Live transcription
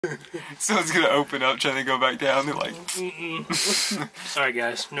Someone's gonna open up trying to go back down. They're like, sorry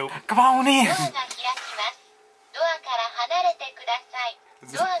guys, nope. Come on in.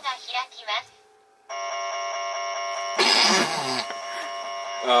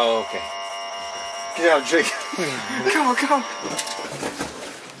 Oh, okay. Get out, Jake. Come on, come on.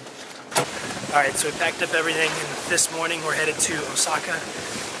 Alright, so we packed up everything, and this morning we're headed to Osaka.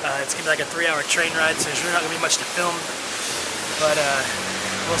 It's gonna be like a 3-hour train ride, so there's really not gonna be much to film. But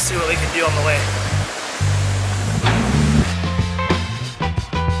we'll see what we can do on the way.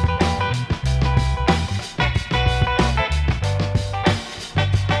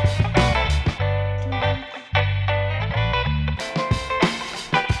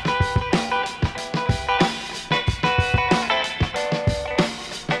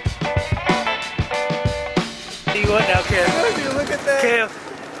 What now, Kev? Dude, look at that. Kev,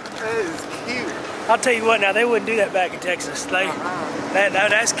 That is cute. I'll tell you what now, they wouldn't do that back in Texas. Like,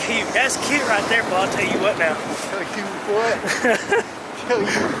 that's cute. That's cute right there, but I'll tell you what now. Tell you what. Tell you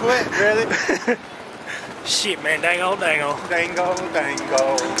what, brother. Shit, man, dango, dango. Dango,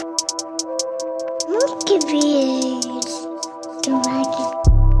 dango. Look at these.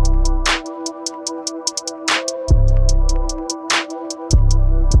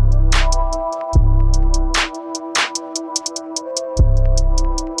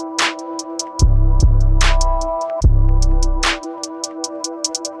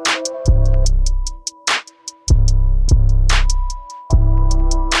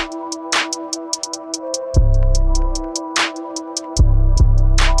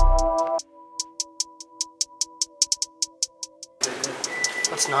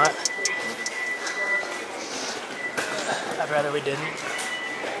 Let's not. I'd rather we didn't.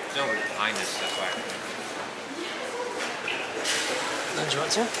 No, we're behind us, that's why. Don't you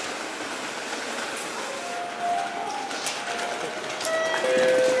want to?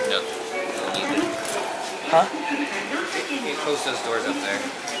 No. Huh? You close those doors up there.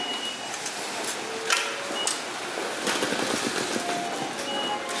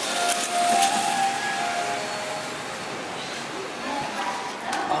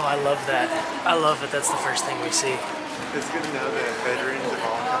 Oh, I love that. I love that that's the first thing we see. It's good to know that veterans of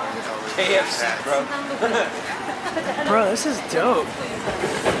all kinds always KFC, bro. Bro, this is dope.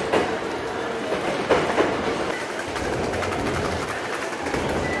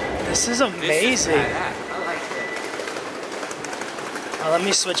 This is amazing. I like it. Let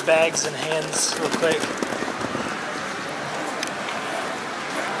me switch bags and hands real quick.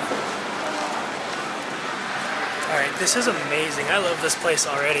 Alright, this is amazing. I love this place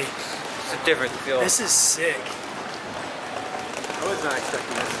already. It's a different feel. This is sick. I was not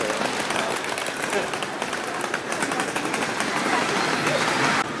expecting this though.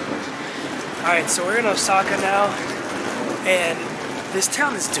 Alright, so we're in Osaka now, and this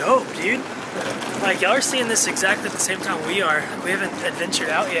town is dope, dude. Like, y'all are seeing this exactly at the same time we are. We haven't adventured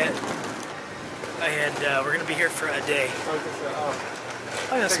out yet, and we're gonna be here for a day.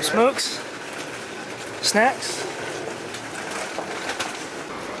 I got some smokes, snacks.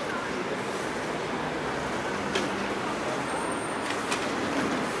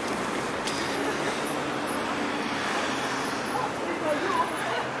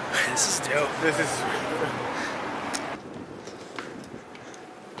 This is dope. This is...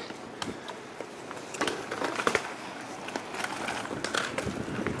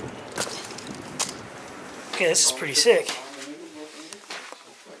 Okay, this is pretty sick.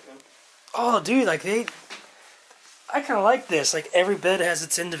 Oh, dude, like I kind of like this. Like every bed has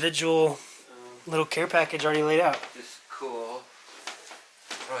its individual little care package already laid out. This is cool.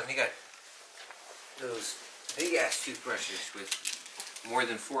 Bro, and they got those big ass toothbrushes with more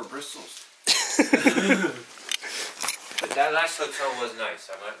than 4 bristles. But that last hotel was nice.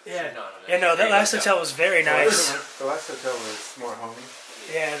 I'm not Yeah. not on Yeah, no, that last hotel was very nice. The last hotel was more homey.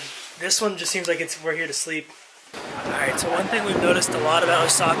 Yeah, this one just seems like we're here to sleep. Alright, so one thing we've noticed a lot about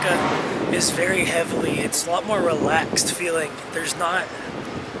Osaka is very heavily, it's a lot more relaxed feeling. There's not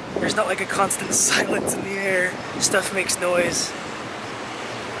like a constant silence in the air. Stuff makes noise.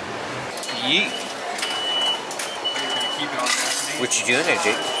 Yeet. What you doing there,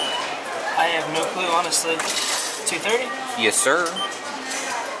 Jake? I have no clue, honestly. 2:30? Yes, sir.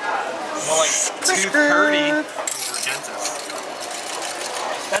 More like 2:30.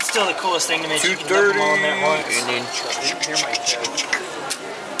 That's still the coolest thing to me. You can dump them all in there at once. And then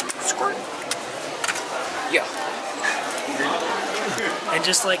squirt. Yeah. And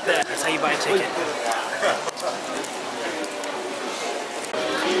just like that, that's how you buy a ticket.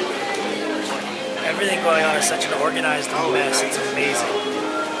 Everything going on is such an organized mess. It's amazing.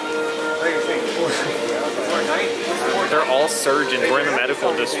 They're all surgeons. We're in the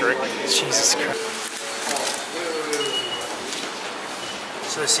medical district. Jesus Christ.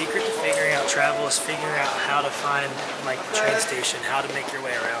 So the secret to figuring out travel is figuring out how to find like the train station, how to make your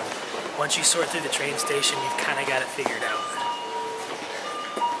way around. Once you sort through the train station, you've kind of got it figured out.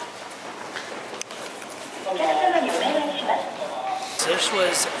 So this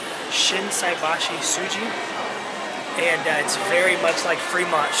was Shinsaibashi Suji, and it's very much like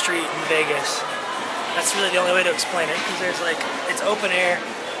Fremont Street in Vegas. That's really the only way to explain it, because there's like, it's open air,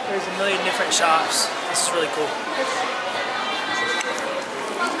 there's a million different shops. This is really cool.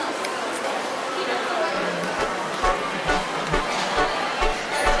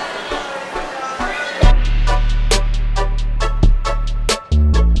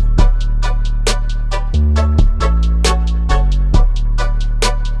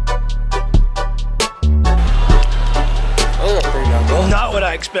 Not what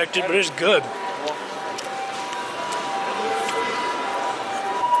I expected, but it's good.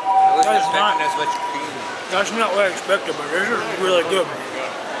 That's not what I expected, but this is really good.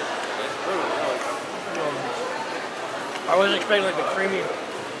 I wasn't expecting like a creamy.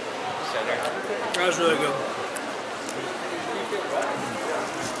 That was really good.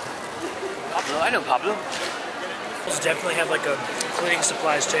 Pablo, I know Pablo. This definitely had like a cleaning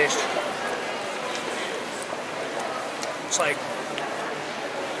supplies taste. It's like,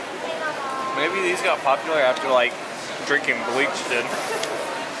 Maybe these got popular after like drinking bleach did.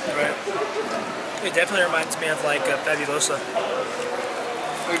 right? It definitely reminds me of like Fabulosa.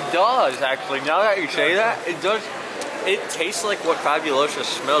 It does actually. Now that you say that, it does. It tastes like what Fabulosa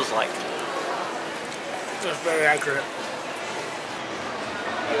smells like. That's very accurate.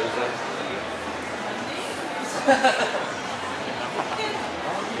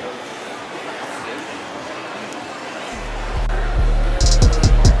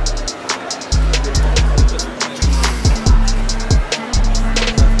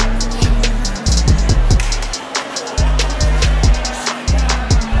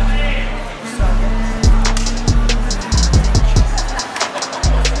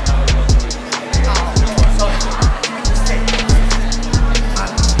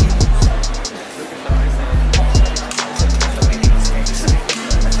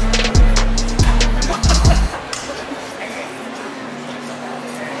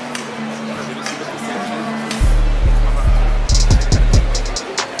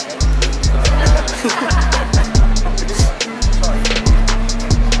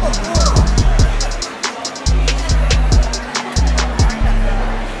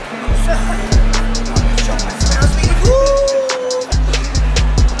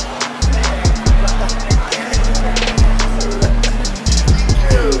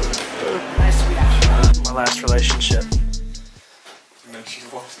 Relationship. And then she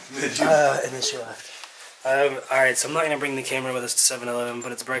walked. And then she left. Alright, so I'm not going to bring the camera with us to 7-Eleven,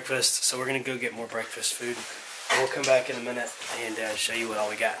 but it's breakfast, so we're going to go get more breakfast food. And we'll come back in a minute and show you what all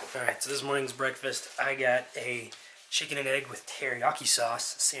we got. Alright, so this morning's breakfast, I got a chicken and egg with teriyaki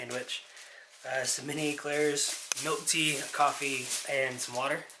sauce sandwich, some mini eclairs, milk tea, coffee, and some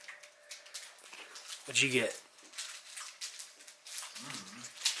water. What'd you get?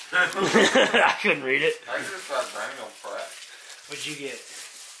 I couldn't read it. I just got Daniel Pratt. What'd you get?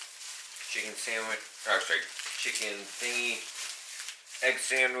 Chicken sandwich. Oh, sorry. Chicken thingy. Egg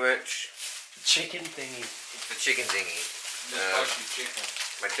sandwich. Chicken thingy. It's the chicken thingy. Spicy chicken.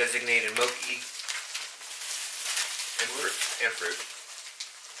 My designated mochi. And fruit.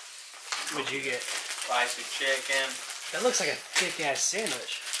 What'd you get? Spicy chicken. That looks like a thick ass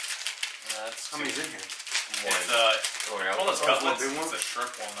sandwich. How many's in here? Well, it's cutlets. It's a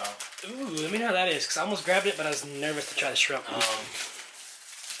shrimp one though. Ooh, let me know how that is, because I almost grabbed it, but I was nervous to try the shrimp. Little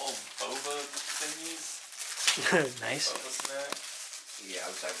boba thingies. Nice. Boba snack. Yeah,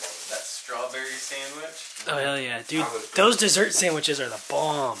 outside one. That strawberry sandwich. Oh, hell yeah. Dude, those dessert sandwiches are the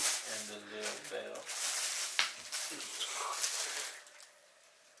bomb. And the little bell.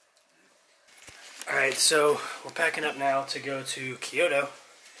 Alright, so we're packing up now to go to Kyoto.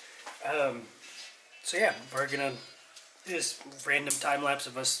 So yeah, we're gonna do this random time lapse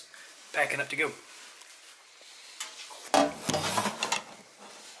of us packing up to go.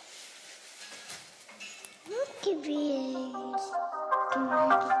 Look at beans.